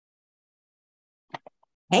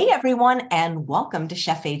Hey everyone, and welcome to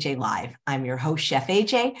Chef AJ Live. I'm your host, Chef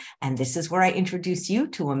AJ, and this is where I introduce you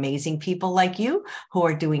to amazing people like you who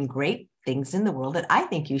are doing great things in the world that I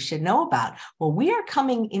think you should know about. Well, we are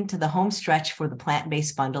coming into the home stretch for the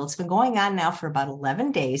plant-based bundle. It's been going on now for about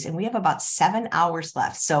 11 days, and we have about 7 hours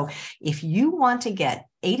left. So if you want to get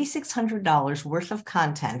 $8,600 worth of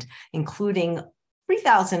content, including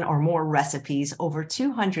 3,000 or more recipes, over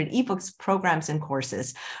 200 ebooks, programs, and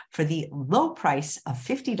courses for the low price of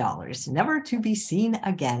 $50, never to be seen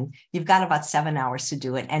again. You've got about 7 hours to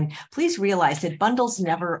do it. And please realize that bundles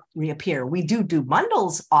never reappear. We do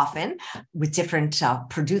bundles often with different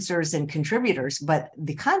producers and contributors, but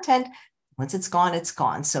the content, once it's gone, it's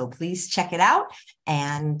gone. So please check it out.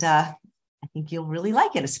 And I think you'll really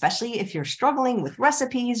like it, especially if you're struggling with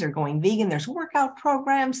recipes or going vegan. There's workout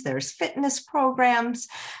programs, there's fitness programs,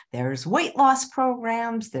 there's weight loss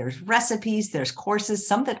programs, there's recipes, there's courses,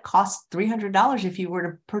 some that cost $300 if you were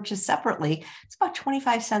to purchase separately. It's about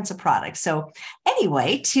 25 cents a product. So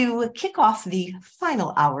anyway, to kick off the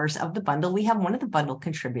final hours of the bundle, we have one of the bundle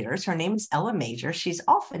contributors. Her name is Ella Major. She's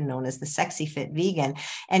often known as the Sexy Fit Vegan.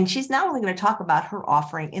 And she's not only going to talk about her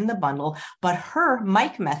offering in the bundle, but her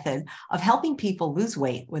Mike method of helping people lose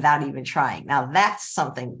weight without even trying. Now, that's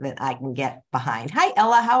something that I can get behind. Hi,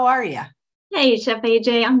 Ella. How are you? Hey, Chef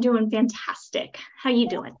AJ. I'm doing fantastic. How you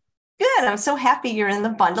doing? Good. I'm so happy you're in the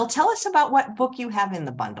bundle. Tell us about what book you have in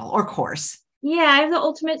the bundle or course. Yeah, I have the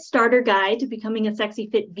ultimate starter guide to becoming a sexy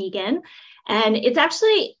fit vegan. And it's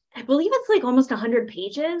actually, I believe it's like almost 100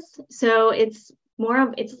 pages. So it's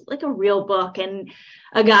like a real book and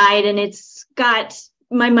a guide. And it's got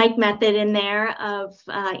my Mike method in there of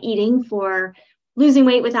eating for losing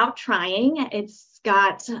weight without trying. It's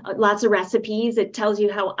got lots of recipes. It tells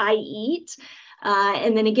you how I eat.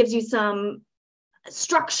 And then it gives you some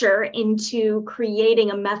structure into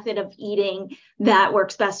creating a method of eating that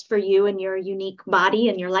works best for you and your unique body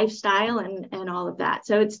and your lifestyle and all of that.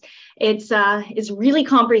 So it's really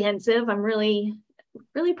comprehensive. I'm really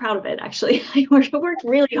proud of it, actually. I worked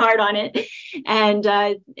really hard on it, and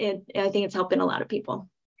I think it's helping a lot of people.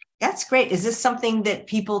 That's great. Is this something that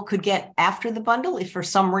people could get after the bundle if for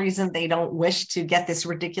some reason they don't wish to get this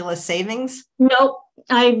ridiculous savings? Nope,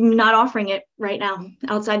 I'm not offering it right now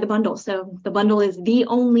outside the bundle. So the bundle is the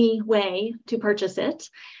only way to purchase it.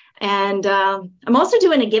 And I'm also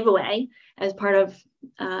doing a giveaway as part of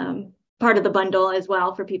the bundle as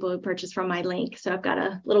well for people who purchase from my link. So I've got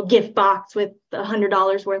a little gift box with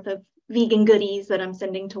 $100 worth of vegan goodies that I'm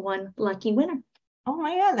sending to one lucky winner. Oh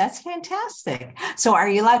my God, that's fantastic. So are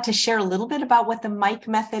you allowed to share a little bit about what the Mike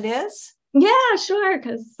method is? Yeah, sure.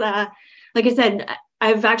 Because like I said,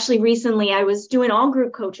 I've actually recently, I was doing all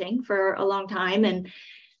group coaching for a long time. And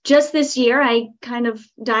just this year, I kind of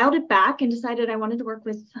dialed it back and decided I wanted to work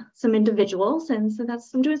with some individuals. And so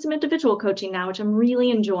I'm doing some individual coaching now, which I'm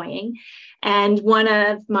really enjoying. And one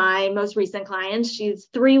of my most recent clients, she's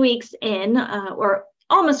 3 weeks in or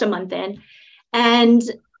almost a month in. And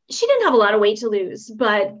she didn't have a lot of weight to lose,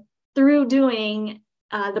 but through doing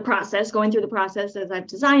going through the process as I've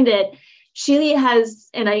designed it, she has,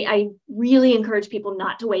 and I really encourage people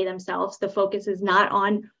not to weigh themselves. The focus is not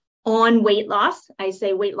on weight loss. I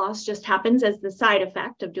say weight loss just happens as the side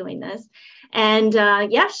effect of doing this. And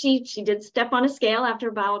she did step on a scale after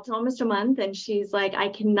about almost a month. And she's like, I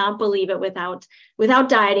cannot believe it, without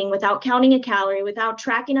dieting, without counting a calorie, without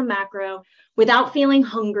tracking a macro, without feeling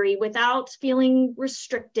hungry, without feeling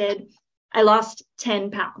restricted, I lost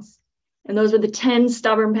 10 pounds. And those were the 10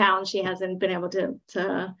 stubborn pounds she hasn't been able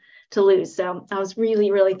to lose. So I was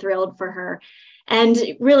really, really thrilled for her. And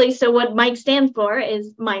really, so what Mike stands for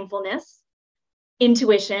is mindfulness,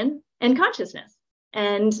 intuition, and consciousness.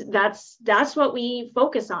 And that's what we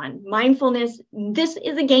focus on. Mindfulness, this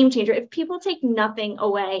is a game changer. If people take nothing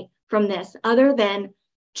away from this other than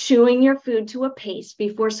chewing your food to a paste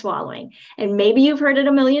before swallowing, and maybe you've heard it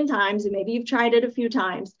a million times, and maybe you've tried it a few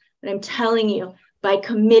times, but I'm telling you, by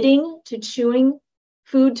committing to chewing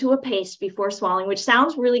food to a paste before swallowing, which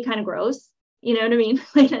sounds really kind of gross, you know what I mean?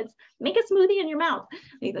 Like, make a smoothie in your mouth.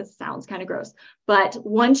 I think that sounds kind of gross. But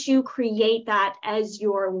once you create that as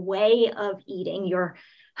your way of eating, your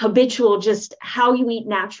habitual, just how you eat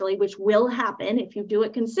naturally, which will happen if you do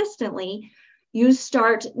it consistently, you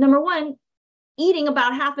start, number one, eating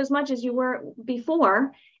about half as much as you were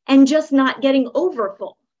before and just not getting over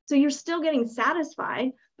full. So you're still getting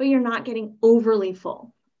satisfied, but you're not getting overly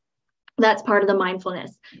full. That's part of the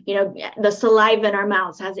mindfulness. You know, the saliva in our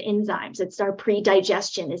mouths has enzymes. It's our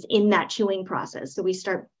pre-digestion is in that chewing process. So we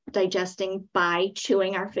start digesting by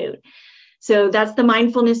chewing our food. So that's the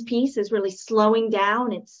mindfulness piece, is really slowing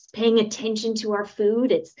down. It's paying attention to our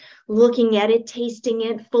food. It's looking at it, tasting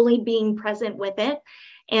it, fully being present with it.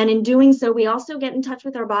 And in doing so, we also get in touch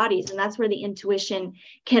with our bodies. And that's where the intuition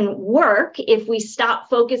can work if we stop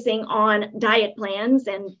focusing on diet plans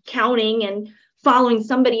and counting and following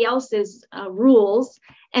somebody else's rules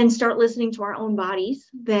and start listening to our own bodies.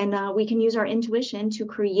 Then we can use our intuition to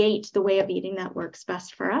create the way of eating that works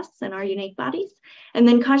best for us and our unique bodies. And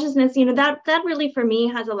then consciousness, that really for me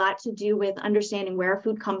has a lot to do with understanding where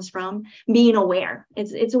food comes from, being aware.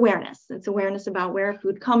 It's awareness. It's awareness about where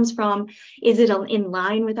food comes from. Is it in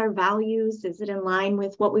line with our values? Is it in line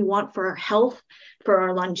with what we want for our health, for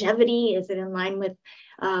our longevity? Is it in line with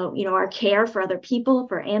our care for other people,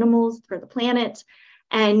 for animals, for the planet?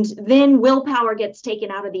 And then willpower gets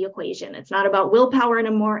taken out of the equation. It's not about willpower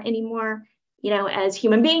anymore. As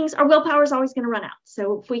human beings, our willpower is always going to run out.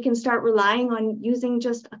 So if we can start relying on using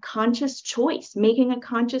just a conscious choice, making a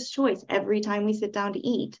conscious choice every time we sit down to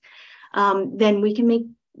eat, then we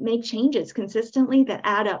can make changes consistently that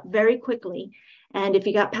add up very quickly. And if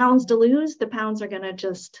you got pounds to lose, the pounds are going to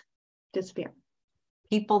just disappear.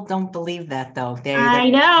 People don't believe that, though. I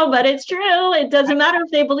know, but it's true. It doesn't matter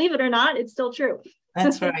if they believe it or not. It's still true.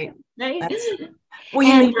 That's right. Right.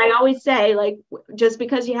 I always say, like, just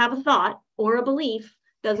because you have a thought or a belief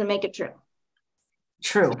doesn't make it true.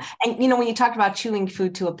 True. And, when you talk about chewing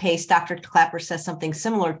food to a paste, Dr. Clapper says something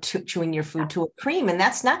similar to chewing your food to a cream. And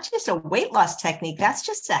that's not just a weight loss technique. That's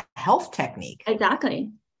just a health technique.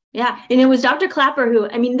 Exactly. Yeah. And it was Dr. Clapper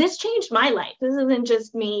this changed my life. This isn't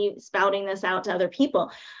just me spouting this out to other people.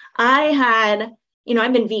 I've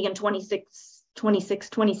been vegan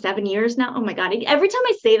 27 years now. Oh my God. Every time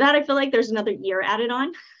I say that, I feel like there's another year added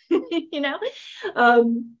on,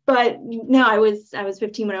 but no, I was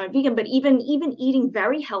 15 when I went vegan, but even eating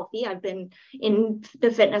very healthy. I've been in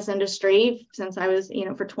the fitness industry since I was,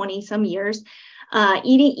 for 20 some years,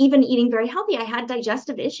 eating very healthy. I had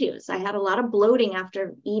digestive issues. I had a lot of bloating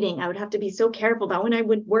after eating. I would have to be so careful about when I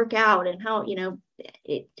would work out and how,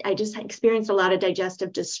 I just experienced a lot of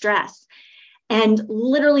digestive distress. And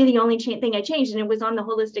literally the only thing I changed, and it was on the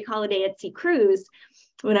Holistic Holiday at Sea cruise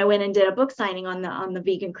when I went and did a book signing on the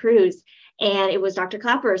vegan cruise. And it was Dr.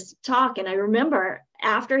 Clapper's talk. And I remember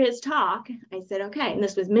after his talk, I said, okay, and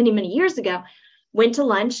this was many, many years ago, went to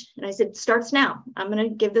lunch and I said, starts now. I'm going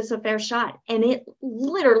to give this a fair shot. And it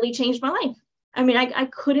literally changed my life. I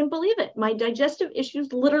couldn't believe it. My digestive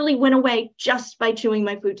issues literally went away just by chewing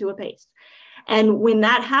my food to a paste. And when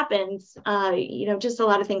that happens, just a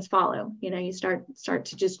lot of things follow. You start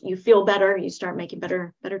to you feel better. You start making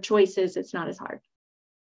better choices. It's not as hard.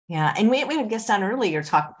 Yeah. And we had a guest on earlier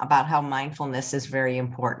talk about how mindfulness is very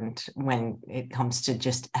important when it comes to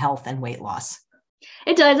just health and weight loss.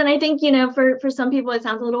 It does. And I think, for some people, it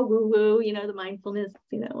sounds a little woo-woo, the mindfulness,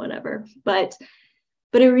 whatever. But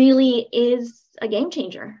it really is a game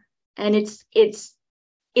changer. And it's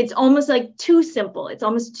almost like too simple. It's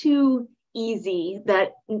almost too easy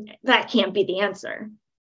that can't be the answer.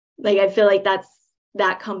 Like, I feel like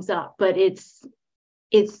that comes up, but it's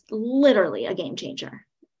literally a game changer.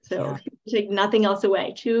 So take nothing else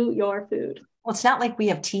away. Chew your food. Well, it's not like we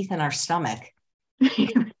have teeth in our stomach.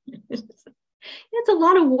 It's a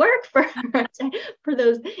lot of work for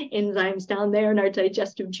those enzymes down there in our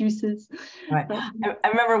digestive juices. Right. I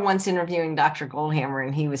remember once interviewing Dr. Goldhammer,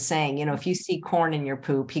 and he was saying, if you see corn in your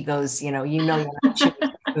poop, he goes, you're not chewing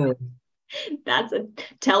your food. That's a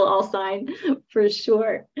tell-all sign for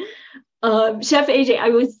sure. Chef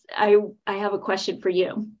AJ, I have a question for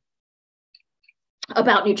you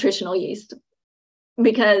about nutritional yeast,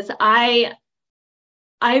 because I've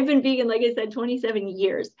been vegan, like I said, 27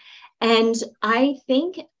 years. And I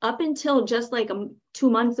think up until just like 2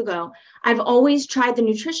 months ago, I've always tried the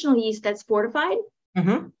nutritional yeast that's fortified,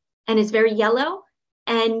 and it's very yellow.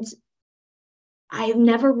 And I've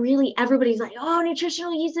never really, everybody's like, oh,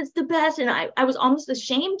 nutritional yeast, it's the best. And I was almost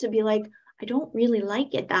ashamed to be like, I don't really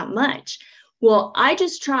like it that much. Well, I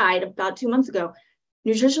just tried about 2 months ago,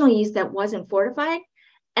 nutritional yeast that wasn't fortified.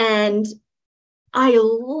 And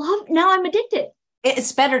now I'm addicted.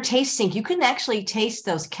 It's better tasting. You can actually taste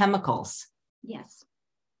those chemicals. Yes.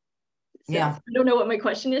 So, yeah. I don't know what my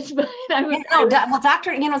question is, but well,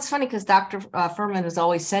 doctor, it's funny because Dr. Furman has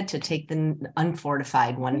always said to take the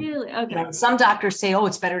unfortified one. Really? Okay. Some doctors say, oh,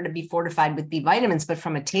 it's better to be fortified with B vitamins, but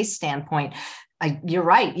from a taste standpoint, you're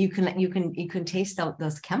right. You can taste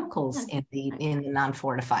those chemicals in the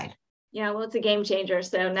non-fortified. Yeah, well, it's a game changer.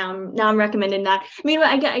 So now I'm recommending that.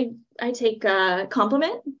 I take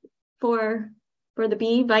Complement for the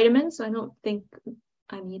B vitamins. So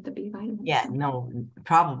I need the B vitamins. Yeah, no,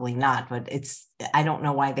 probably not, but I don't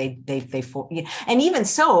know why and even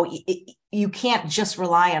so, you can't just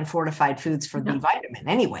rely on fortified foods for B vitamin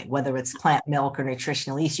anyway, whether it's plant milk or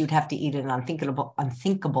nutritional yeast, you'd have to eat an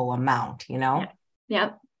unthinkable amount,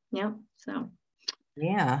 Yep. So.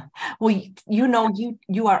 Yeah. Well,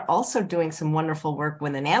 you are also doing some wonderful work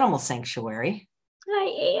with an animal sanctuary.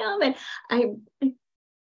 I am. And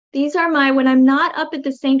these are when I'm not up at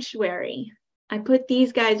the sanctuary, I put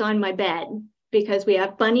these guys on my bed because we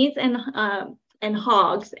have bunnies and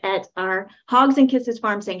hogs at our Hogs and Kisses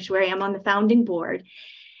Farm Sanctuary. I'm on the founding board,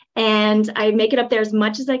 and I make it up there as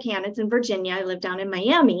much as I can. It's in Virginia. I live down in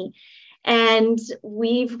Miami. And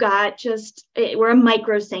we've got we're a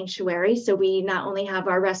micro sanctuary. So we not only have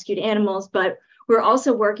our rescued animals, but we're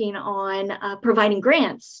also working on providing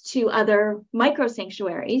grants to other micro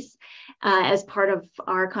sanctuaries as part of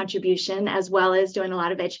our contribution, as well as doing a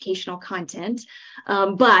lot of educational content.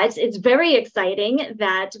 But it's very exciting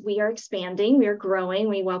that we are expanding, we are growing.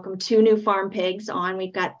 We welcome 2 new farm pigs on.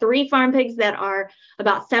 We've got 3 farm pigs that are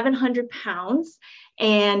about 700 pounds.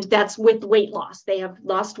 And that's with weight loss. They have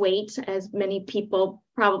lost weight, as many people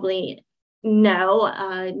probably know.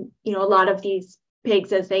 A lot of these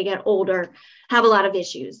pigs, as they get older, have a lot of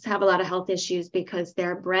issues, have a lot of health issues, because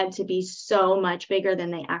they're bred to be so much bigger than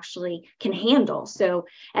they actually can handle. So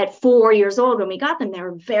at 4 years old, when we got them, they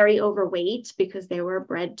were very overweight because they were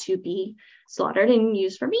bred to be slaughtered and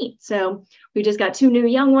used for meat. So we just got 2 new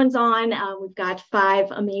young ones on. We've got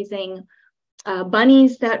 5 amazing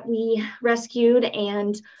bunnies that we rescued.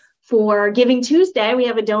 And for Giving Tuesday, we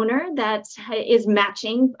have a donor that is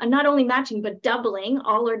matching, not only matching, but doubling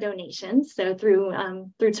all our donations. So through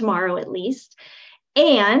tomorrow at least.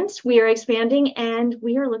 And we are expanding, and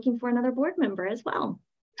we are looking for another board member as well.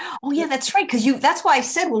 Oh yeah, that's right. Because that's why I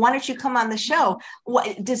said, well, why don't you come on the show?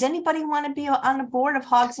 Does anybody want to be on the board of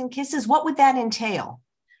Hogs and Kisses? What would that entail?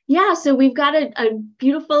 Yeah, so we've got a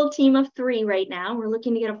beautiful team of 3 right now. We're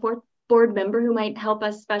looking to get a 4th board member who might help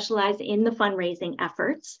us specialize in the fundraising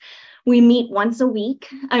efforts. We meet once a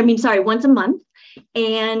month,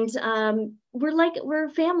 and we're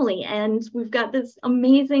family, and we've got this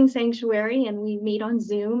amazing sanctuary, and we meet on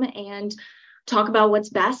Zoom and talk about what's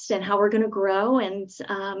best and how we're going to grow, and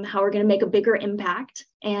how we're going to make a bigger impact.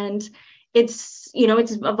 And it's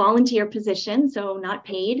a volunteer position, so not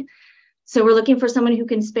paid. So we're looking for someone who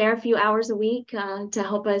can spare a few hours a week to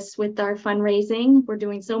help us with our fundraising. We're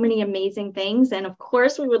doing so many amazing things. And of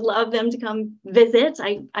course, we would love them to come visit.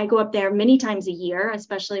 I go up there many times a year,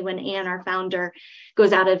 especially when Ann, our founder,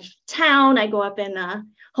 goes out of town. I go up and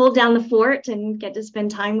hold down the fort and get to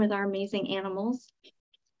spend time with our amazing animals.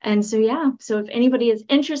 And so, so if anybody is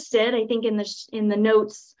interested, I think in the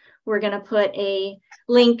notes, we're going to put a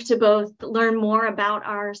link to both learn more about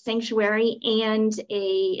our sanctuary and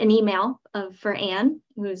an email for Ann,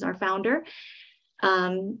 who's our founder.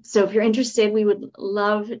 So if you're interested, we would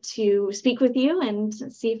love to speak with you and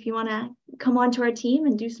see if you want to come onto our team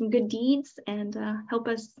and do some good deeds and help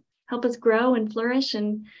us grow and flourish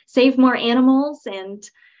and save more animals and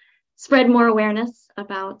spread more awareness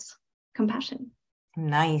about compassion.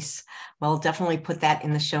 Nice. Well, definitely put that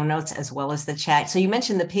in the show notes as well as the chat. So you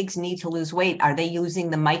mentioned the pigs need to lose weight. Are they using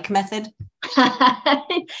the Mike method?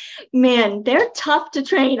 Man, they're tough to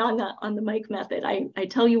train on the Mike method. I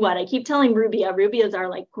tell you what, I keep telling Rubia is our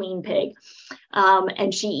queen pig.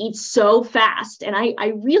 And she eats so fast. And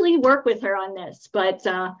I really work with her on this, but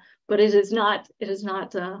it is not,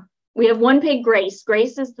 we have one pig, Grace.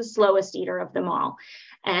 Grace is the slowest eater of them all.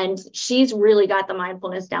 And she's really got the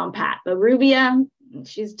mindfulness down pat. But Rubia,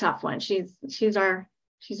 she's a tough one. She's the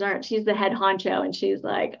head honcho, and she's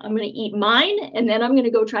like, I'm going to eat mine, and then I'm going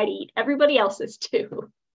to go try to eat everybody else's too.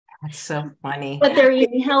 That's so funny. But they're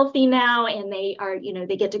eating healthy now, and they are,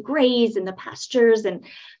 they get to graze in the pastures, and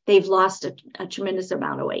they've lost a tremendous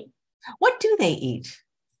amount of weight. What do they eat?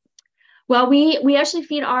 Well, we actually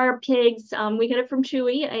feed our pigs. We get it from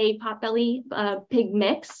Chewy, a potbelly pig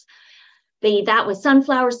mix. They eat that with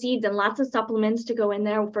sunflower seeds and lots of supplements to go in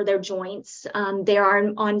there for their joints. They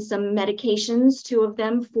are on some medications, 2 of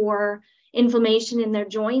them, for inflammation in their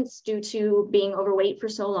joints due to being overweight for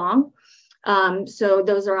so long. So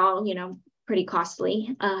those are all, pretty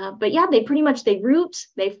costly. But yeah, they root,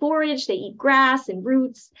 they forage, they eat grass and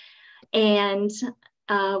roots. And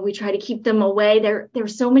we try to keep them away.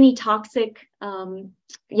 There's so many toxic, on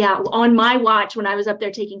my watch, when I was up there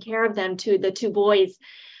taking care of them, the 2 boys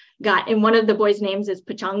and one of the boys' names is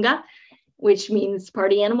Pachanga, which means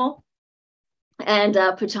party animal. And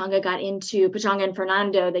Pachanga and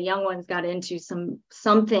Fernando, the young ones, got into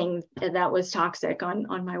something that was toxic on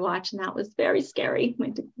my watch. And that was very scary. We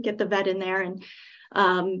had to get the vet in there. And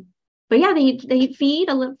But yeah, they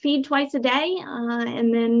feed twice a day,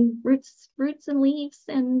 and then roots and leaves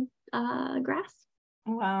and grass.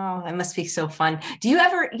 Wow, that must be so fun. Do you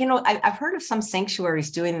ever, I've heard of some sanctuaries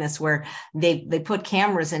doing this where they put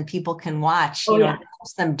cameras and people can watch, Oh, yeah. It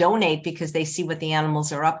helps them donate because they see what the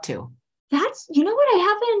animals are up to. That's, you know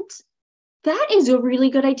what, that is a really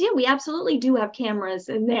good idea. We absolutely do have cameras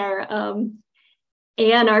in there.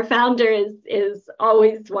 And our founder is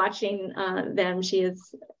always watching them. She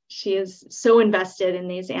is so invested in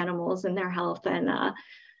these animals and their health, and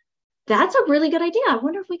that's a really good idea. I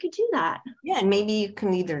wonder if we could do that. Yeah, and maybe you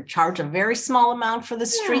can either charge a very small amount for the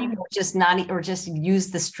stream, or just use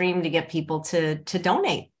the stream to get people to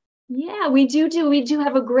donate. Yeah, we do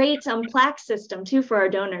have a great plaque system too for our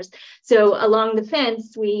donors. So along the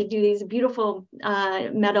fence, we do these beautiful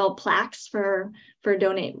metal plaques for our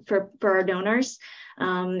donors.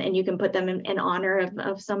 And you can put them in honor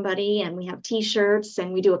of somebody. And we have T-shirts,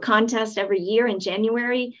 and we do a contest every year in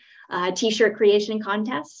January, T-shirt creation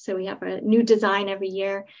contest. So we have a new design every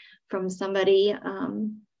year from somebody,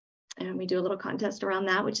 and we do a little contest around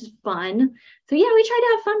that, which is fun. So yeah, we try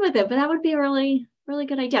to have fun with it, but that would be a really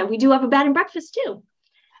good idea. We do have a bed and breakfast too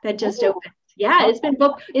that just opened. Yeah, it's been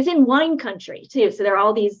booked. It's in wine country too. So there are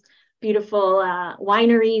all these beautiful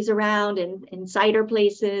wineries around and cider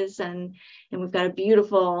places, and we've got a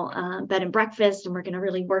beautiful bed and breakfast, and we're going to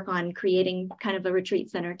really work on creating kind of a retreat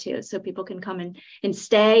center too, so people can come and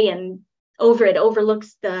stay, and it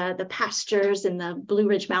overlooks the pastures and the Blue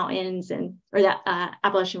Ridge Mountains or the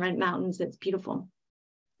Appalachian Red Mountains. It's beautiful.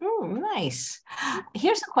 Oh, nice.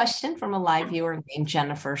 Here's a question from a live viewer named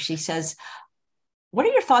Jennifer. She says, what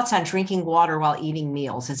are your thoughts on drinking water while eating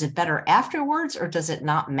meals? Is it better afterwards, or does it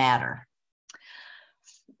not matter?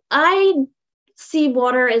 I see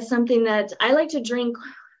water as something that I like to drink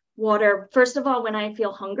water. First of all, when I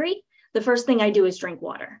feel hungry, the first thing I do is drink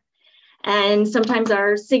water. And sometimes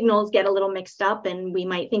our signals get a little mixed up, and we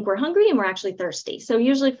might think we're hungry and we're actually thirsty. So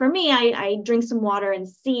usually for me, I drink some water and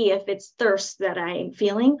see if it's thirst that I'm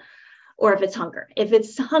feeling, or if it's hunger. If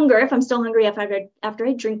it's hunger, if I'm still hungry after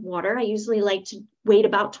I drink water, I usually like to wait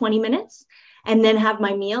about 20 minutes and then have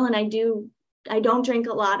my meal. And I don't drink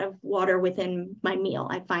a lot of water within my meal.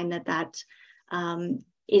 I find that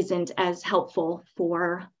isn't as helpful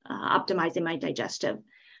for optimizing my digestive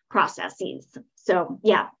processes. So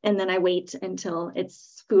yeah, and then I wait until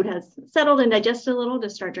food has settled and digested a little to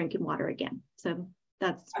start drinking water again. So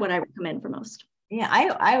that's what I recommend for most. Yeah,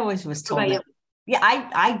 I always was told that. Yeah,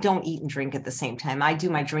 I don't eat and drink at the same time. I do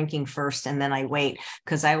my drinking first and then I wait,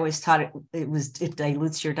 because I always thought it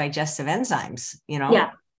dilutes your digestive enzymes, Yeah,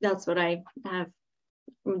 that's what I have.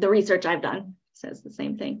 The research I've done says the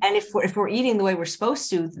same thing. And if we're eating the way we're supposed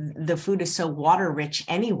to, the food is so water rich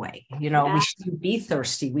anyway. We shouldn't be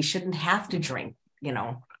thirsty. We shouldn't have to drink,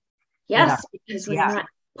 Yes, because we're not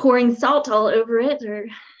pouring salt all over it,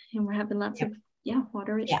 and we're having lots of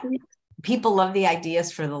water rich food. People love the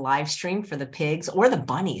ideas for the live stream for the pigs or the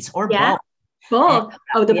bunnies or both.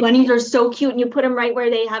 The bunnies are so cute, and you put them right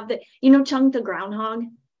where they have Chunk the groundhog.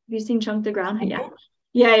 Have you seen Chunk the groundhog? Mm-hmm.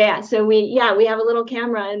 Yeah. So we have a little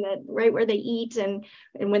camera and that right where they eat, and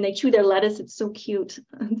when they chew their lettuce, it's so cute.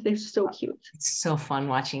 They're so cute. It's so fun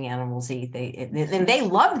watching animals eat. They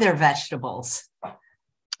love their vegetables.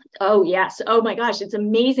 Oh yes. Oh my gosh, it's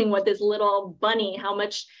amazing what this little bunny, how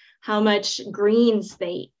much greens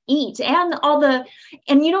they eat, and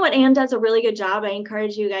you know what, Anne does a really good job. I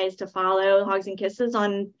encourage you guys to follow Hogs and Kisses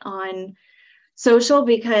on social,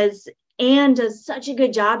 because Anne does such a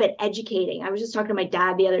good job at educating. I was just talking to my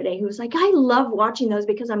dad the other day, who was like, I love watching those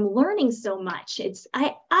because I'm learning so much.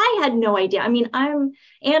 I had no idea. I mean, Anne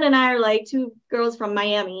and I are like two girls from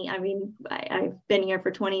Miami. I mean, I've been here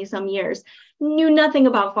for 20 some years, knew nothing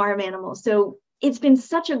about farm animals. So it's been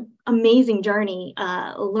such an amazing journey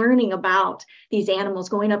learning about these animals,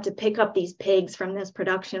 going up to pick up these pigs from this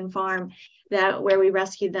production farm where we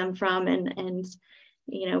rescued them from, and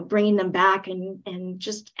bringing them back, and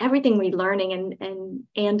just everything we're learning, and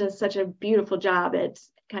Anne does such a beautiful job at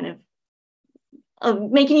kind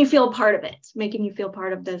of making you feel part of it, making you feel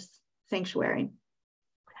part of this sanctuary.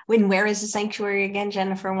 Where is the sanctuary again?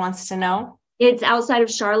 Jennifer wants to know. It's outside of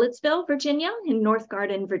Charlottesville, Virginia, in North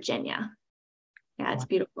Garden, Virginia. Yeah, it's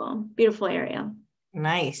beautiful, beautiful area.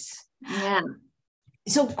 Nice. Yeah.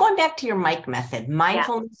 So going back to your Mike method,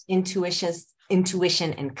 mindfulness,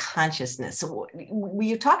 intuition, and consciousness. So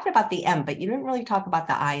you talked about the M, but you didn't really talk about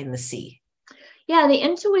the I and the C. Yeah, the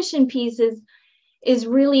intuition piece is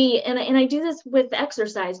really, and I do this with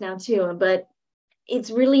exercise now too, but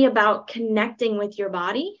it's really about connecting with your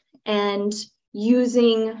body and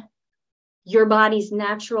using your body's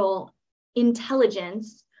natural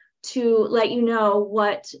intelligence to let you know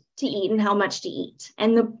what to eat and how much to eat.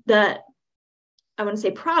 And the I wouldn't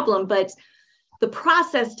say problem, but the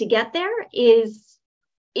process to get there is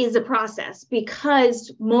a process,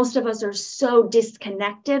 because most of us are so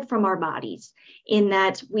disconnected from our bodies in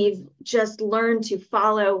that we've just learned to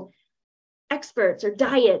follow experts or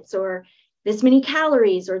diets or this many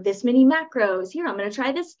calories or this many macros. Here, I'm going to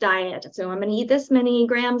try this diet. So I'm going to eat this many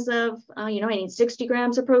grams of, I need 60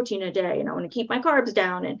 grams of protein a day, and I want to keep my carbs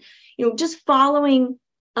down. And, just following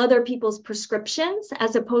other people's prescriptions,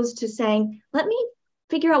 as opposed to saying, let me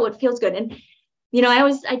figure out what feels good. And,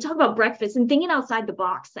 I talk about breakfast and thinking outside the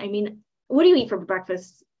box. I mean, what do you eat for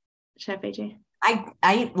breakfast, Chef AJ? I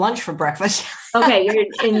eat lunch for breakfast. Okay,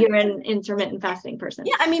 you're an intermittent fasting person.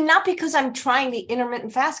 Yeah, I mean, not because I'm trying the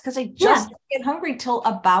intermittent fast, because I just don't get hungry till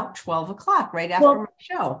about 12 o'clock, right after my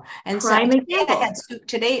show. And so today I had soup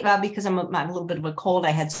today because I'm a little bit of a cold.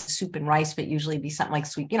 I had soup and rice, but usually it'd be something like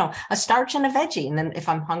sweet, a starch and a veggie. And then if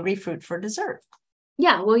I'm hungry, fruit for dessert.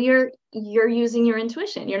 Yeah, well, you're using your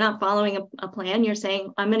intuition. You're not following a plan. You're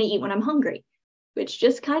saying, I'm going to eat when I'm hungry, which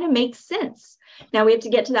just kind of makes sense. Now we have to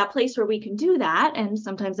get to that place where we can do that. And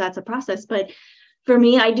sometimes that's a process. But for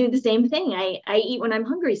me, I do the same thing. I eat when I'm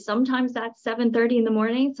hungry. Sometimes that's 7:30 in the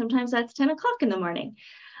morning. Sometimes that's 10 o'clock in the morning.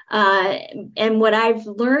 And what I've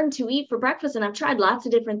learned to eat for breakfast, and I've tried lots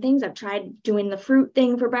of different things. I've tried doing the fruit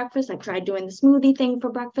thing for breakfast. I've tried doing the smoothie thing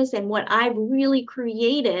for breakfast. And what I've really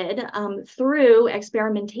created through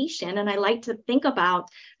experimentation, and I like to think about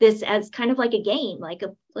this as kind of like a game,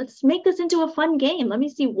 let's make this into a fun game. Let me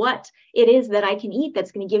see what it is that I can eat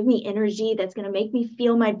that's going to give me energy, that's going to make me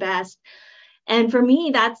feel my best. And for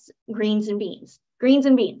me, that's greens and beans. Greens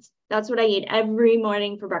and beans. That's what I eat every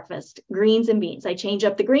morning for breakfast, greens and beans. I change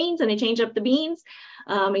up the greens and I change up the beans.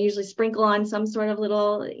 I usually sprinkle on some sort of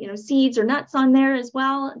little, seeds or nuts on there as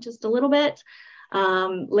well, just a little bit.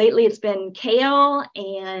 Lately, it's been kale,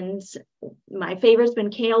 and my favorite's been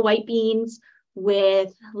kale white beans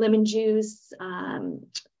with lemon juice.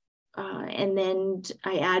 And then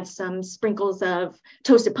I add some sprinkles of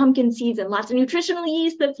toasted pumpkin seeds and lots of nutritional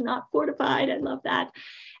yeast that's not fortified. I love that.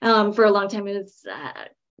 For a long time, it was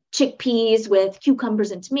chickpeas with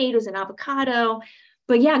cucumbers and tomatoes and avocado.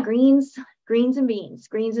 But yeah, greens and beans.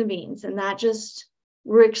 And that just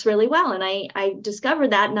works really well. And I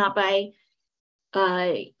discovered that not by,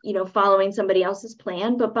 following somebody else's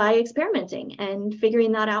plan, but by experimenting and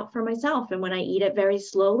figuring that out for myself. And when I eat it very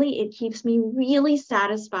slowly, it keeps me really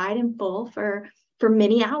satisfied and full for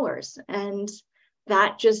many hours. And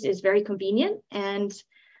that just is very convenient. And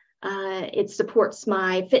it supports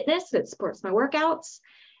my fitness. It supports my workouts.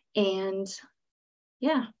 And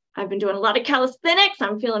yeah, I've been doing a lot of calisthenics.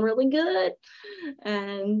 I'm feeling really good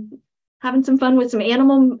and having some fun with some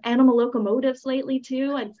animal locomotives lately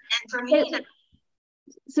too. And for me,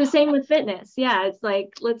 so same with fitness. Yeah, it's like,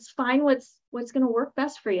 let's find what's going to work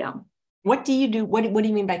best for you. What do you do? What do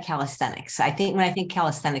you mean by calisthenics? I think when I think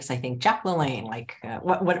calisthenics, I think Jack LaLanne.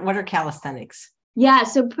 What are calisthenics? Yeah,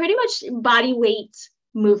 so pretty much body weight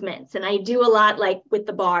movements. And I do a lot with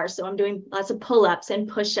the bar. So I'm doing lots of pull-ups and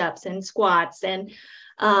push-ups and squats and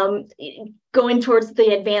going towards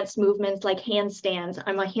the advanced movements like handstands.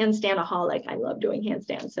 I'm a handstandaholic. I love doing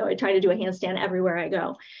handstands. So I try to do a handstand everywhere I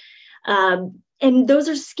go. And those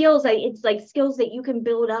are skills. It's like skills that you can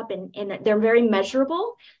build up, and they're very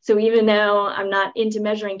measurable. So even though I'm not into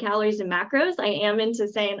measuring calories and macros, I am into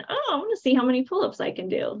saying, oh, I want to see how many pull-ups I can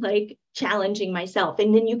do, challenging myself.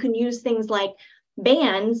 And then you can use things like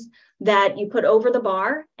bands that you put over the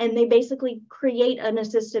bar, and they basically create an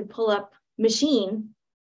assisted pull-up machine.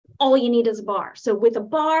 All you need is a bar. So with a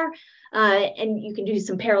bar, and you can do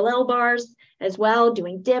some parallel bars as well,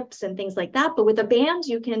 doing dips and things like that. But with a band,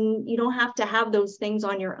 you don't have to have those things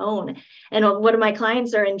on your own. And what my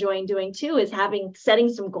clients are enjoying doing too is setting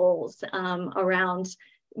some goals around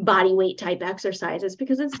body weight type exercises,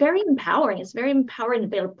 because it's very empowering. It's very empowering to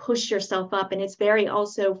be able to push yourself up. And it's very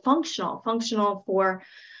also functional for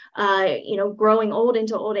growing old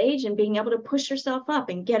into old age and being able to push yourself up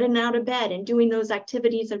and getting out of bed and doing those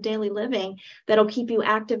activities of daily living that'll keep you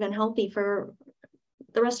active and healthy for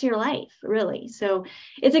the rest of your life, really. So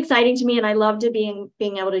it's exciting to me, and I love being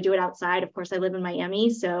able to do it outside. Of course, I live in Miami,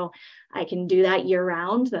 so I can do that year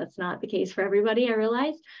round. That's not the case for everybody, I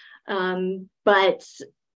realize. But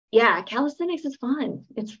yeah, calisthenics is fun.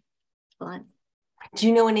 It's fun. Do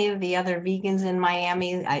you know any of the other vegans in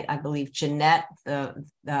Miami? I believe Jeanette, do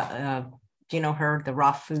you know her, the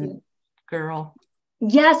raw food girl?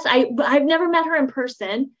 Yes, I've never met her in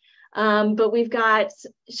person, but we've got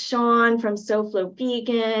Sean from SoFlo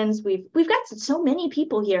Vegans. We've got so many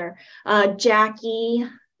people here. Jackie,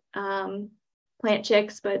 plant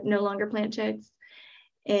chicks, but no longer plant chicks.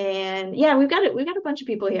 And yeah, we've got a bunch of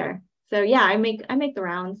people here. So yeah, I make the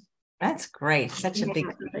rounds. That's great. Such a big.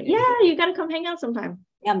 Yeah, you got to come hang out sometime.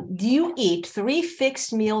 Do you eat 3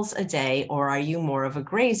 fixed meals a day, or are you more of a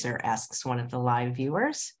grazer? Asks one of the live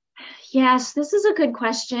viewers. Yes, this is a good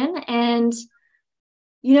question. And,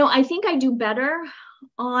 you know, I think I do better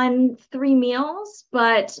on 3 meals,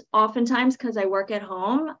 but oftentimes because I work at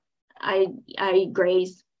home, I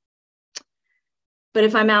graze. But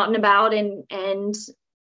if I'm out and about and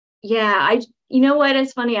yeah, you know what,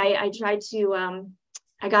 it's funny. I tried to,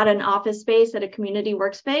 I got an office space at a community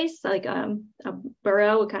workspace, like a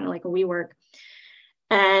borough, kind of like a WeWork.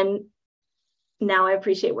 And now I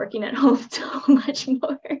appreciate working at home so much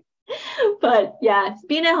more. But yeah,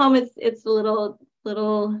 being at home, it's a little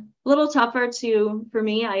tougher for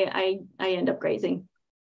me. I end up grazing.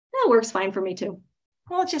 That works fine for me too.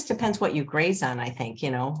 Well, it just depends what you graze on, I think.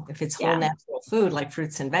 If it's whole natural food like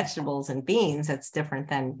fruits and vegetables and beans, that's different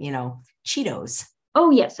than, Cheetos.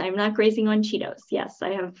 Oh, yes. I'm not grazing on Cheetos. Yes, I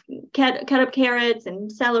have cut up carrots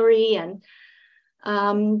and celery and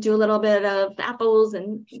do a little bit of apples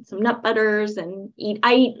and some nut butters and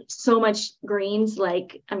I eat so much greens.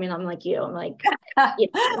 I'm like you. I'm like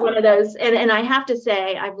one of those. And I have to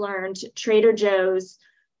say, I've learned Trader Joe's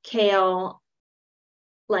kale,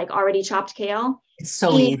 like already chopped kale. It's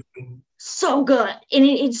so easy. So good. And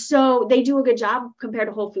they do a good job compared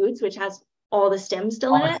to Whole Foods, which has all the stems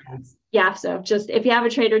still in it. Yeah, so just if you have a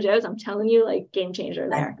Trader Joe's, I'm telling you, like, game changer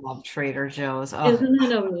there. I love Trader Joe's. Oh, isn't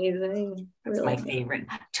it amazing? That's really my favorite.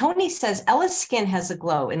 Tony says Ella's skin has a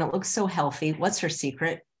glow and it looks so healthy. What's her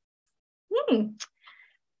secret?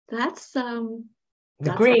 That's the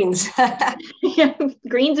greens. Yeah,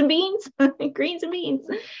 greens and beans. Greens and beans.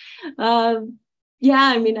 Yeah,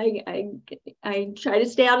 I mean, I try to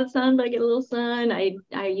stay out of the sun, but I get a little sun.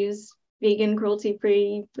 I use vegan,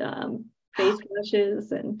 cruelty-free face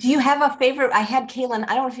washes. And do you have a favorite? I had Kaylin.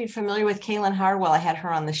 I don't know if you're familiar with Kaylin Harwell. I had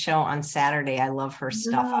her on the show on Saturday. I love her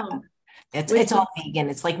stuff. No. It's all vegan.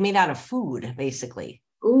 It's like made out of food, basically.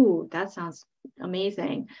 Ooh, that sounds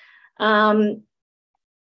amazing. What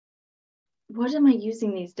am I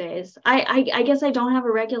using these days? I guess I don't have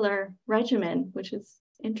a regular regimen, which is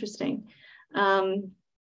interesting.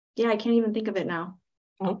 Yeah, I can't even think of it now.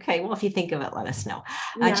 Okay, well, if you think of it, let us know.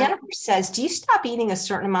 Yeah. Jennifer says, do you stop eating a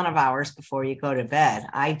certain amount of hours before you go to bed?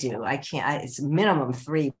 I do. I can't. It's minimum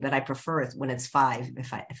 3, but I prefer it when it's 5,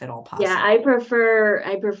 if at all possible. Yeah, I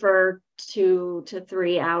prefer 2 to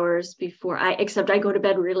 3 hours before except I go to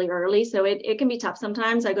bed really early, so it can be tough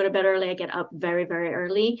sometimes. I go to bed early. I get up very, very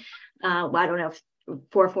early. Well, I don't know if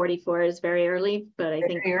 4:44 is very early, but I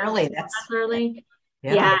think very early. That's early.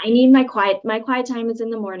 Yeah, I need my quiet time is in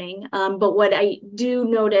the morning. But what I do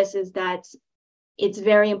notice is that it's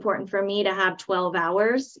very important for me to have 12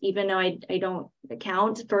 hours, even though I don't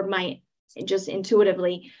account for just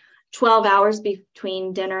intuitively, 12 hours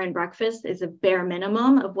between dinner and breakfast is a bare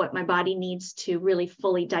minimum of what my body needs to really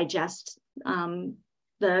fully digest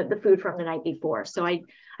the food from the night before. So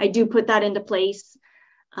I do put that into place.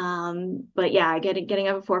 But yeah, getting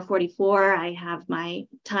up at 4:44, I have my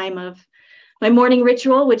time of my morning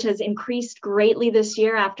ritual, which has increased greatly this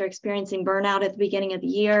year after experiencing burnout at the beginning of the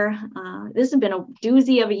year. This has been a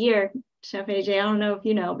doozy of a year, Chef AJ. I don't know if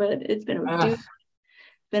you know, but it's been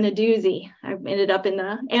a doozy. I ended up in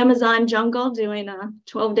the Amazon jungle doing a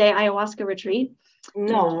 12-day ayahuasca retreat.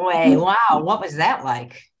 No way. Wow. What was that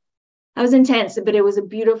like? That was intense, but it was a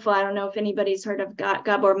beautiful, I don't know if anybody's heard of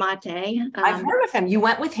Gabor Mate. I've heard of him. You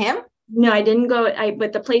went with him? No, I didn't go.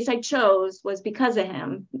 But the place I chose was because of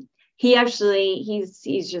him. He's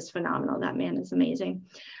just phenomenal. That man is amazing.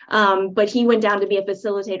 But he went down to be a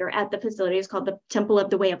facilitator at the facility. It's called the Temple of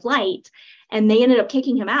the Way of Light. And they ended up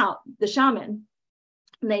kicking him out, the shaman.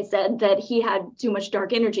 And they said that he had too much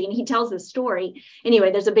dark energy. And he tells this story.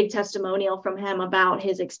 Anyway, there's a big testimonial from him about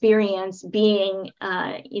his experience being,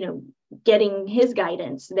 getting his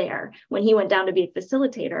guidance there when he went down to be a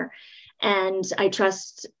facilitator. And I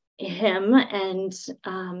trust him. And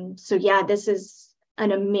so, yeah, this is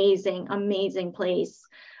an amazing place.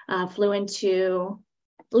 Flew into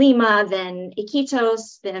Lima, then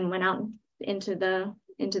Iquitos, then went out into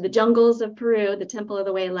the jungles of Peru, the Temple of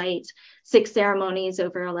the Way of Light, 6 ceremonies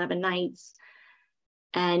over 11 nights.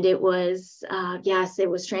 And it was, it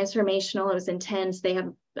was transformational. It was intense. They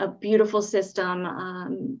have a beautiful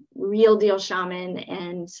system, real deal shaman.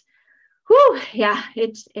 And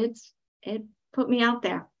it put me out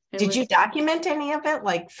there. Did you document any of it,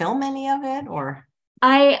 like film any of it, or?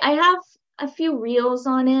 I a few reels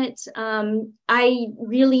on it. I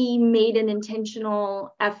really made an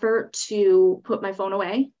intentional effort to put my phone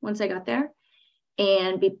away once I got there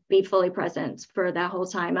and be fully present for that whole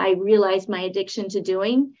time. I realized my addiction to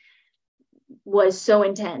doing was so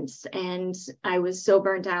intense and I was so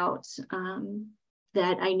burnt out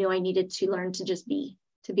that I knew I needed to learn to just be,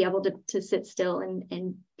 to be able to sit still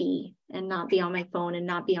and be, and not be on my phone and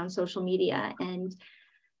not be on social media. And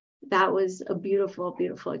that was a beautiful,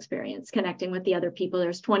 beautiful experience connecting with the other people.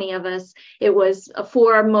 There's 20 of us. It was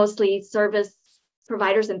for mostly service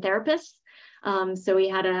providers and therapists. So we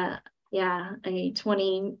had a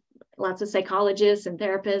 20, lots of psychologists and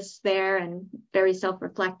therapists there, and very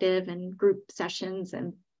self-reflective and group sessions.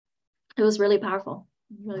 And it was really powerful.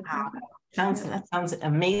 Really powerful. That sounds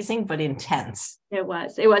amazing, but intense. It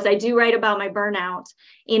was. I do write about my burnout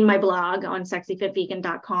in my blog on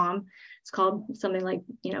sexyfitvegan.com. It's called something like,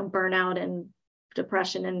 burnout and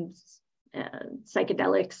depression and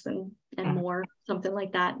psychedelics and more, something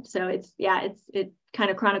like that. So it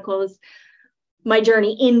kind of chronicles my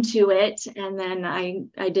journey into it. And then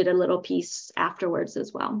I did a little piece afterwards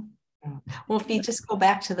as well. Well, if you just go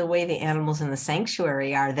back to the way the animals in the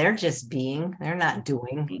sanctuary are, they're just being, they're not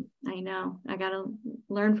doing. I know. I got to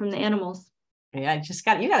learn from the animals. Yeah,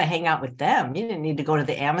 you got to hang out with them. You didn't need to go to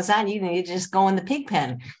the Amazon. You need to just go in the pig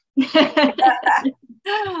pen.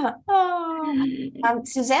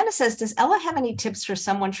 Susanna says, does Ella have any tips for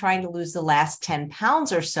someone trying to lose the last 10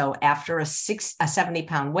 pounds or so after a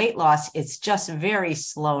 70-pound weight loss? It's just very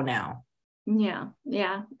slow now. Yeah.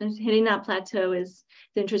 Hitting that plateau is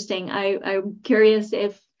interesting. I'm curious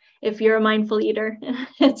if you're a mindful eater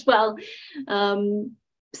as well.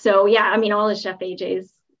 So yeah, I mean, all of Chef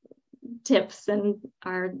AJ's tips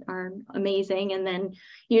are amazing. And then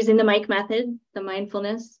using the Mike method, the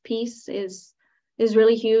mindfulness piece is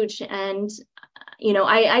really huge. And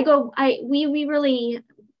we really,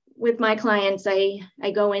 with my clients,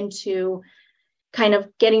 I go into kind of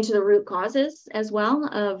getting to the root causes as well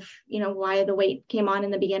of, why the weight came on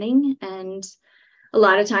in the beginning. And a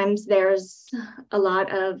lot of times there's a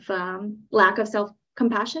lot of lack of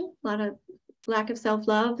self-compassion, a lot of lack of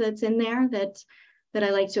self-love that's in there that I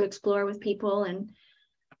like to explore with people. And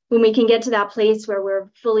when we can get to that place where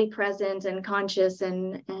we're fully present and conscious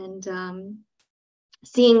and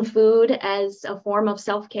seeing food as a form of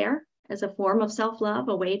self-care, as a form of self-love,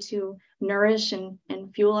 a way to nourish and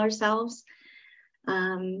fuel ourselves.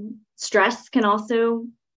 Stress can also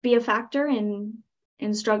be a factor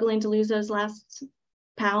in struggling to lose those last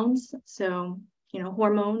pounds. So,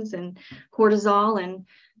 hormones and cortisol. And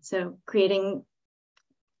so creating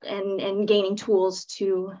and gaining tools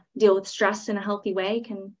to deal with stress in a healthy way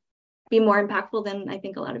can be more impactful than I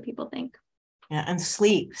think a lot of people think. Yeah, and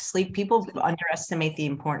sleep. People underestimate the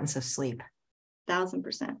importance of sleep.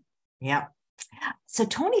 1,000%. Yeah. So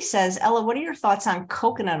Tony says, Ella, what are your thoughts on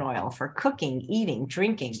coconut oil for cooking, eating,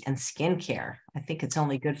 drinking, and skincare? I think it's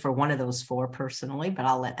only good for one of those four personally, but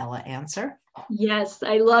I'll let Ella answer. Yes,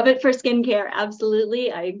 I love it for skincare.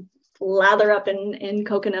 Absolutely. I lather up in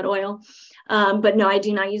coconut oil. But no, I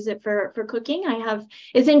do not use it for cooking.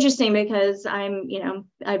 It's interesting because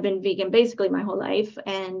I've been vegan basically my whole life.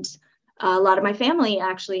 And a lot of my family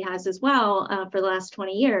actually has as well for the last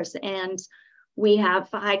 20 years. And we have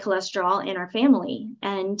high cholesterol in our family,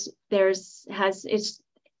 and it's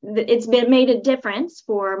been made a difference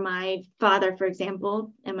for my father, for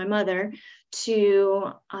example, and my mother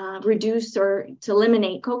to reduce or to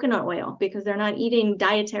eliminate coconut oil because they're not eating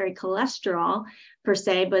dietary cholesterol per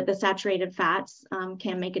se, but the saturated fats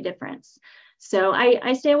can make a difference. So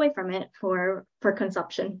I stay away from it for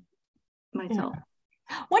consumption myself.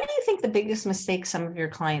 Yeah. What do you think the biggest mistake some of your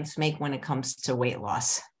clients make when it comes to weight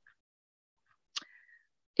loss?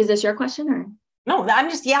 Is this your question or? No, I'm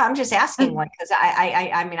just asking one because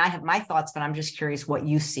I mean, I have my thoughts, but I'm just curious what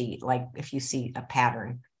you see, like if you see a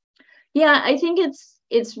pattern. Yeah, I think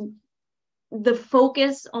it's the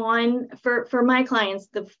focus on, for my clients,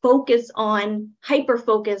 the hyper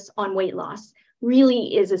focus on weight loss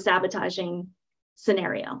really is a sabotaging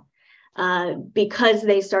scenario. Because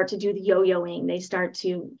they start to do the yo-yoing, they start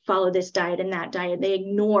to follow this diet and that diet, they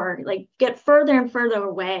ignore, get further and further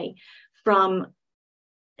away from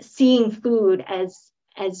seeing food as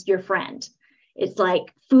your friend. It's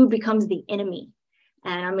like food becomes the enemy,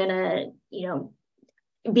 and I'm gonna,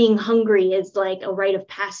 being hungry is like a rite of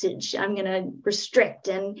passage. I'm gonna restrict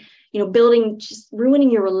and just ruining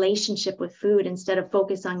your relationship with food instead of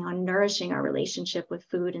focusing on nourishing our relationship with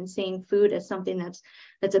food and seeing food as something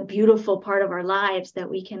that's a beautiful part of our lives that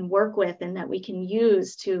we can work with and that we can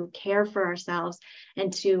use to care for ourselves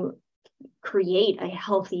and to create a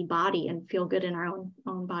healthy body and feel good in our own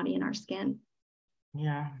body and our skin.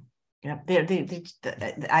 Yeah. Yeah.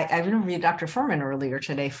 I interviewed Dr. Furman earlier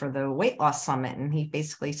today for the weight loss summit, and he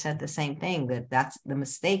basically said the same thing, that's the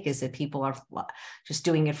mistake, is that people are just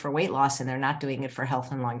doing it for weight loss and they're not doing it for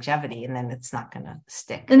health and longevity, and then it's not going to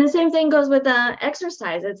stick. And the same thing goes with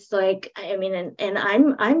exercise. It's like, I mean, and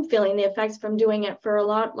I'm feeling the effects from doing it for a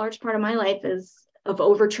large part of my life is of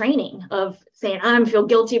overtraining, of saying, I feel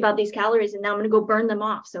guilty about these calories and now I'm going to go burn them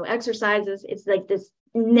off. So exercise it's like this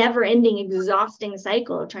never ending, exhausting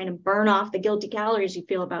cycle of trying to burn off the guilty calories you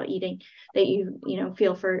feel about eating, that you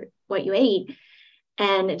feel for what you ate.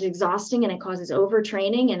 And it's exhausting and it causes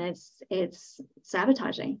overtraining and it's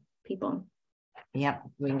sabotaging people. Yep.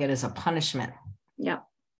 Doing it as a punishment. Yep.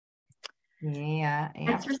 Yeah.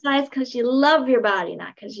 Exercise because you love your body,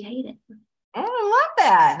 not because you hate it. Oh, I love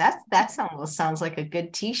that. That almost sounds like a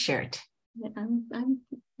good t-shirt.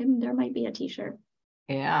 There might be a t-shirt.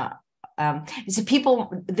 Yeah. Is it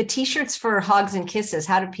the t-shirts for Hogs and Kisses,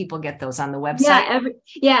 how do people get those on the website?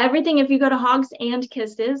 Everything. If you go to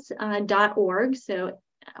hogsandkisses.org, so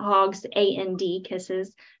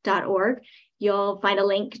hogsandkisses.org, you'll find a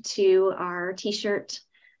link to our t-shirt.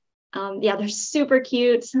 They're super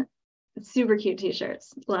cute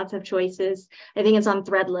t-shirts, lots of choices. I think it's on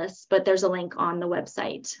Threadless, but there's a link on the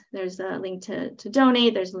website. There's a link to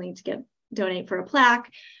donate. There's a link to donate for a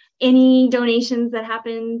plaque. Any donations that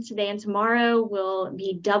happen today and tomorrow will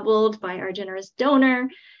be doubled by our generous donor.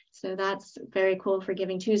 So that's very cool for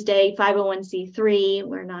Giving Tuesday, 501c3.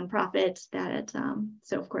 We're a nonprofit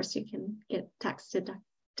so of course you can get tax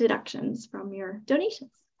deductions from your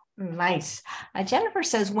donations. Nice. Jennifer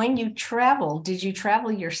says, when you travel, did you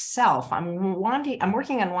travel yourself? I'm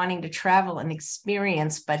working on wanting to travel and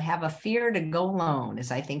experience, but have a fear to go alone,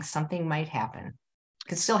 as I think something might happen. It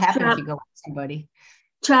could still happen if you go with somebody.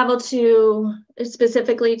 Travel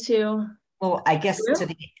specifically to? Well, I guess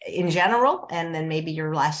in general, and then maybe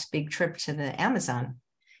your last big trip to the Amazon.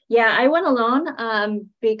 Yeah, I went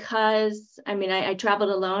alone because, I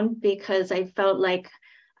traveled alone because I felt like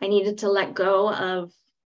I needed to let go of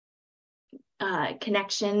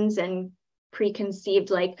connections and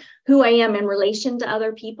preconceived like who I am in relation to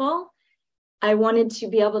other people. I wanted to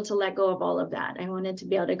be able to let go of all of that. I wanted to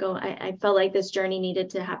be able to go. I felt like this journey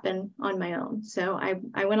needed to happen on my own. So I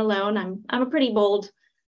went alone. I'm a pretty bold,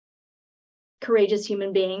 courageous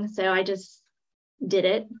human being. So I just did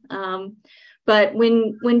it. But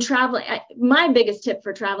when traveling, my biggest tip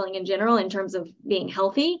for traveling in general, in terms of being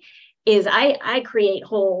healthy, is I create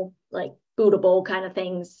whole like bootable kind of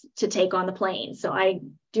things to take on the plane. So I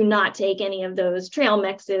do not take any of those trail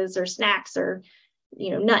mixes or snacks or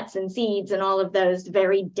nuts and seeds and all of those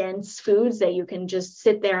very dense foods that you can just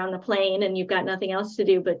sit there on the plane and you've got nothing else to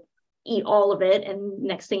do but eat all of it. And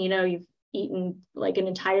next thing you know, you've eaten like an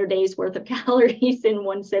entire day's worth of calories in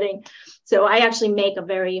one sitting. So I actually make a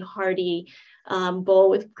very hearty bowl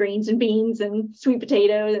with greens and beans and sweet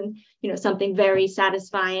potatoes and something very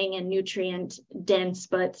satisfying and nutrient dense,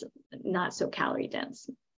 but not so calorie dense.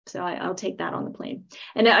 So I'll take that on the plane.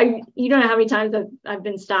 And you don't know how many times I've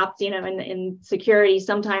been stopped, in security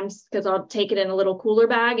sometimes, because I'll take it in a little cooler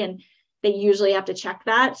bag and they usually have to check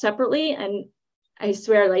that separately. And I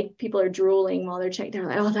swear, like, people are drooling while they're checking. They're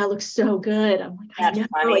like, "Oh, that looks so good." I'm like, "That's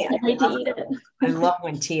funny. I can't wait to eat it." I love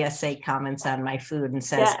when TSA comments on my food and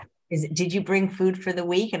says, "Did you bring food for the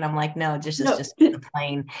week?" And I'm like, "No, just the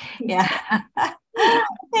plane." Yeah.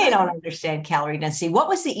 They don't understand calorie density. What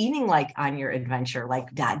was the eating like on your adventure?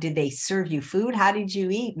 Like, did they serve you food? How did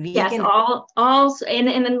you eat? Vegan? Yes, all, and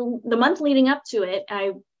then the month leading up to it,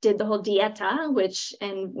 I did the whole dieta, which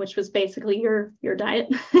was basically your diet,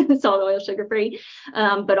 salt, oil, sugar free,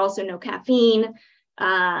 but also no caffeine.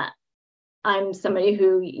 I'm somebody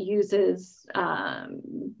who uses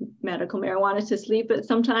medical marijuana to sleep at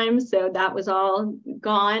sometimes, so that was all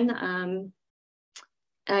gone.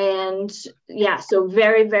 And yeah, so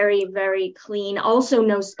very, very, very clean. Also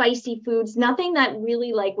no spicy foods, nothing that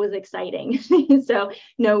really was exciting. So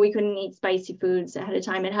no, we couldn't eat spicy foods ahead of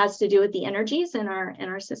time. It has to do with the energies in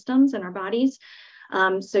our systems and our bodies.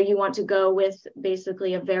 So you want to go with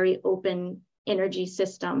basically a very open energy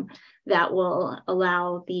system that will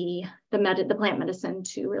allow the plant medicine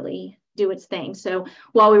to really do its thing. So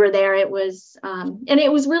while we were there, it was and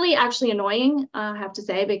it was really actually annoying, I have to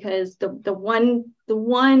say, because the one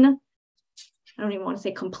I don't even want to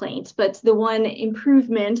say complaint, but the one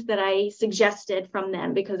improvement that I suggested from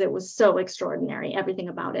them, because it was so extraordinary, everything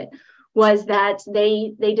about it, was that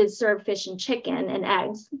they did serve fish and chicken and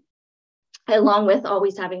eggs, along with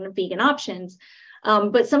always having the vegan options.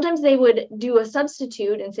 But sometimes they would do a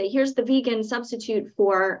substitute and say, here's the vegan substitute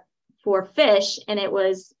for for fish, and it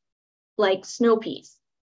was like snow peas.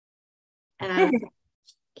 And I was like,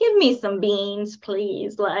 give me some beans,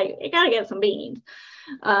 please. Like, I gotta get some beans.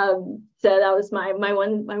 So that was my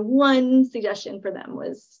one suggestion for them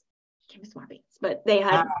was give me some more beans. But they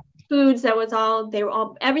had foods that was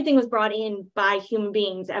everything was brought in by human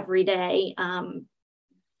beings every day,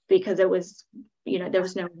 because it was, there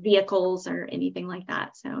was no vehicles or anything like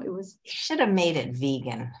that. So it was. You should have made it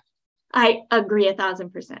vegan. I agree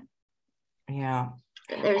 1,000%. Yeah.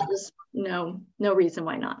 There's just no reason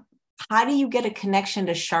why not. How do you get a connection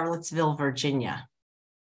to Charlottesville, Virginia?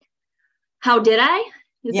 How did I?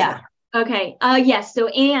 Yeah. Okay. Yes. So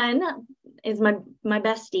Anne is my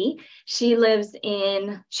bestie. She lived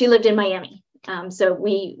in Miami. So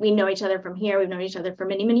we know each other from here. We've known each other for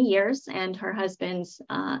many, many years. And her husband's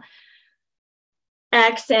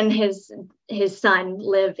ex and his son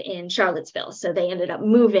live in Charlottesville. So they ended up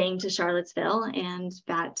moving to Charlottesville, and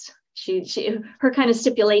that her kind of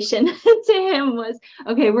stipulation to him was,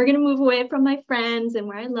 okay, we're going to move away from my friends and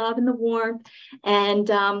where I love and the warmth. And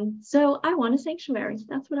so I want a sanctuary.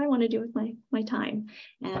 That's what I want to do with my time.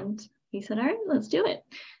 And he said, all right, let's do it.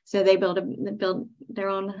 So they built their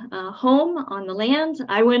own home on the land.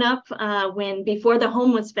 I went up before the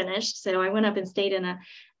home was finished. So I went up and stayed in an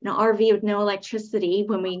RV with no electricity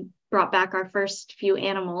when we brought back our first few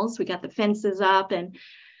animals. We got the fences up, and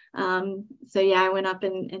so yeah, I went up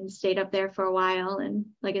and stayed up there for a while. And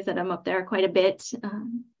like I said, I'm up there quite a bit,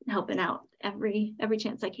 helping out every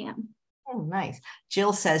chance I can. Oh, nice.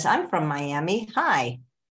 Jill says, I'm from Miami. Hi.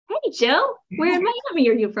 Hey, Jill. Where in Miami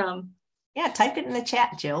are you from? Yeah, type it in the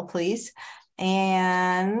chat, Jill, please.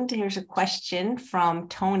 And here's a question from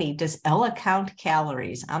Tony. Does Ella count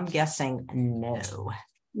calories? I'm guessing no.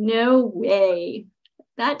 No way.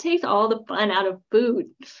 That takes all the fun out of food.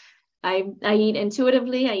 I eat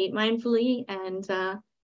intuitively, I eat mindfully, and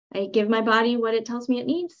I give my body what it tells me it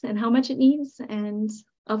needs and how much it needs and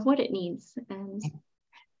of what it needs. And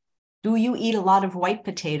do you eat a lot of white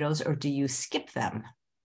potatoes or do you skip them?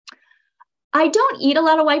 I don't eat a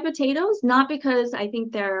lot of white potatoes, not because I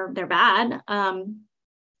think they're bad.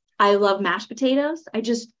 I love mashed potatoes. I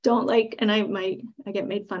just don't like, and I get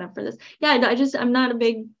made fun of for this. Yeah,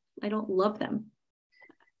 I don't love them.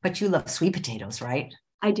 But you love sweet potatoes, right?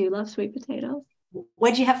 I do love sweet potatoes.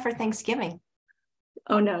 What'd you have for Thanksgiving?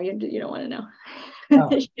 Oh no, you don't want to know. Oh.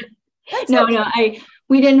 No,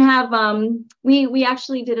 we didn't have, we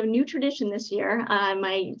actually did a new tradition this year.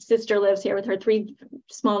 My sister lives here with her 3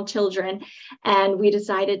 small children, and we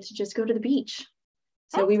decided to just go to the beach.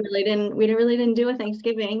 So we really didn't do a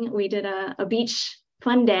Thanksgiving. We did a beach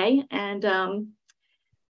fun day, and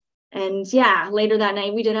yeah, later that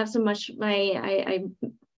night we did have some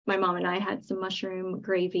my mom and I had some mushroom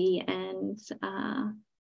gravy, and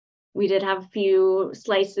we did have a few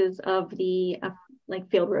slices of the like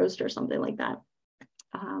field roast or something like that.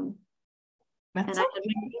 And I had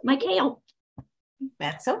my kale.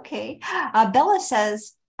 That's okay. Bella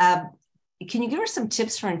says, can you give her some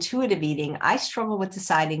tips for intuitive eating? I struggle with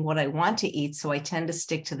deciding what I want to eat, so I tend to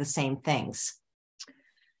stick to the same things.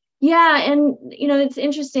 Yeah. And, it's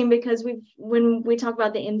interesting because when we talk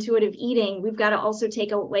about the intuitive eating, we've got to also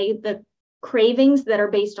take away the cravings that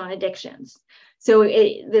are based on addictions. So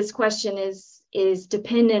this question is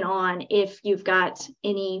dependent on if you've got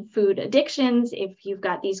any food addictions, if you've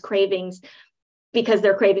got these cravings, because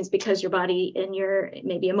they're cravings because your body and you're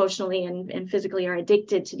maybe emotionally and physically are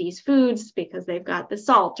addicted to these foods because they've got the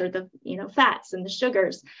salt or the, fats and the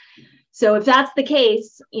sugars. So if that's the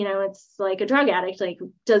case, it's like a drug addict, like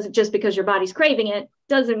just because your body's craving it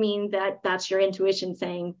doesn't mean that that's your intuition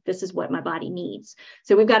saying this is what my body needs.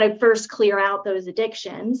 So we've got to first clear out those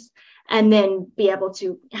addictions and then be able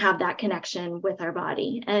to have that connection with our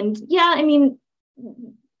body. And yeah, I mean,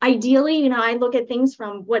 ideally, I look at things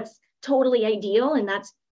from what's totally ideal, and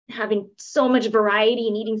that's having so much variety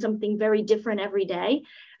and eating something very different every day.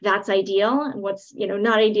 That's ideal. And what's,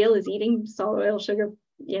 not ideal is eating salt, oil, sugar,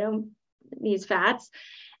 these fats.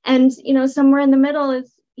 And, somewhere in the middle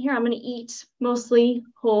is here, I'm going to eat mostly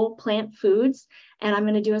whole plant foods, and I'm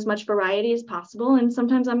going to do as much variety as possible. And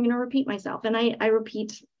sometimes I'm going to repeat myself, and I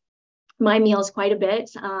repeat my meals quite a bit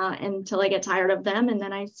until I get tired of them, and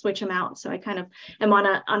then I switch them out. So I kind of am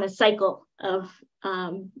on a cycle of,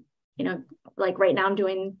 like right now I'm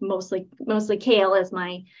doing mostly kale as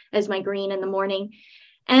my green in the morning,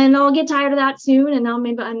 and I'll get tired of that soon, and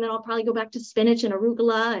then I'll probably go back to spinach and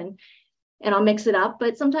arugula, and I'll mix it up.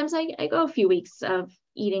 But sometimes I go a few weeks of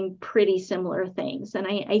eating pretty similar things, and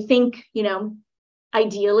I think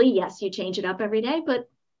ideally, yes, you change it up every day, but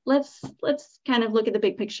let's kind of look at the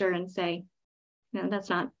big picture and say, that's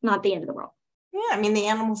not the end of the world. Yeah, I mean, the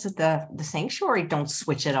animals at the sanctuary don't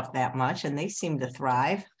switch it up that much, and they seem to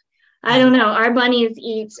thrive. I don't know. Our bunnies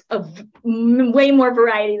eat way more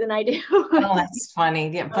variety than I do. Oh, that's funny.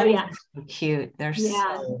 Yeah, Oh bunnies yeah. are so cute. They're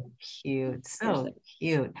Yeah. so cute, They're so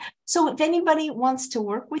cute. So if anybody wants to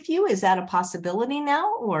work with you, is that a possibility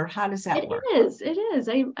now, or how does that It work? is. It is.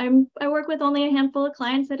 I work with only a handful of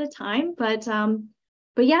clients at a time, but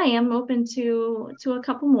yeah, I am open to a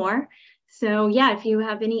couple more. So yeah, if you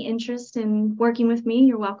have any interest in working with me,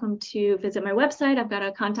 you're welcome to visit my website. I've got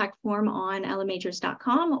a contact form on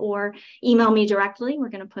ellamajors.com or email me directly. We're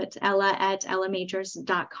going to put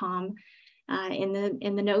ella@ellamajors.com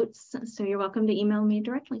in the notes. So you're welcome to email me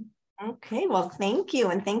directly. Okay, well, thank you.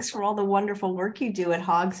 And thanks for all the wonderful work you do at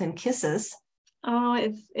Hogs and Kisses. Oh,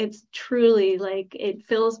 it's truly like it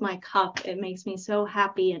fills my cup. It makes me so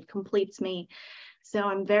happy. It completes me. So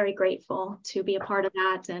I'm very grateful to be a part of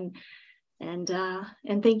that. And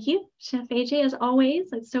thank you, Chef AJ, as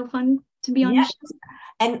always. It's so fun to be on your Yes. show.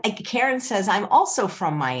 And Karen says, I'm also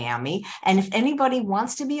from Miami. And if anybody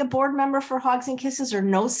wants to be a board member for Hogs and Kisses or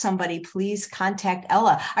knows somebody, please contact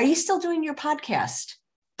Ella. Are you still doing your podcast?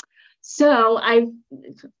 So I've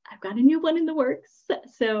got a new one in the works.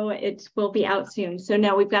 So it will be out soon. So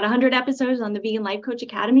now we've got 100 episodes on the Vegan Life Coach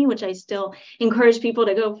Academy, which I still encourage people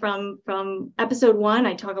to go from episode 1.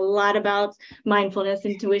 I talk a lot about mindfulness,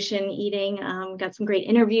 intuition, eating. Got some great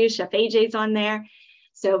interviews. Chef AJ's on there.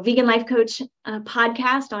 So Vegan Life Coach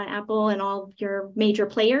podcast on Apple and all your major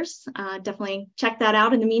players. Definitely check that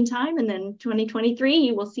out in the meantime. And then 2023,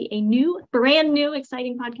 you will see a brand new,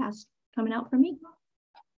 exciting podcast coming out from me.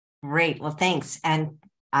 Great. Well, thanks. And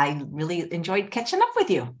I really enjoyed catching up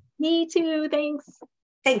with you. Me too. Thanks.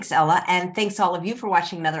 Thanks, Ella. And thanks all of you for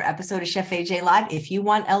watching another episode of Chef AJ Live. If you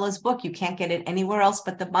want Ella's book, you can't get it anywhere else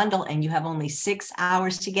but the bundle, and you have only 6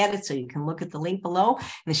 hours to get it. So you can look at the link below in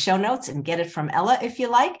the show notes and get it from Ella if you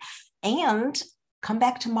like. And come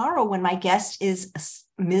back tomorrow when my guest is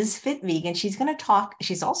Ms. Fit Vegan. She's going to talk.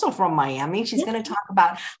 She's also from Miami. She's going to talk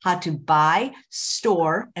about how to buy,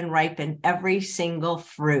 store, and ripen every single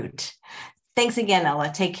fruit. Thanks again,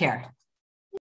 Ella. Take care.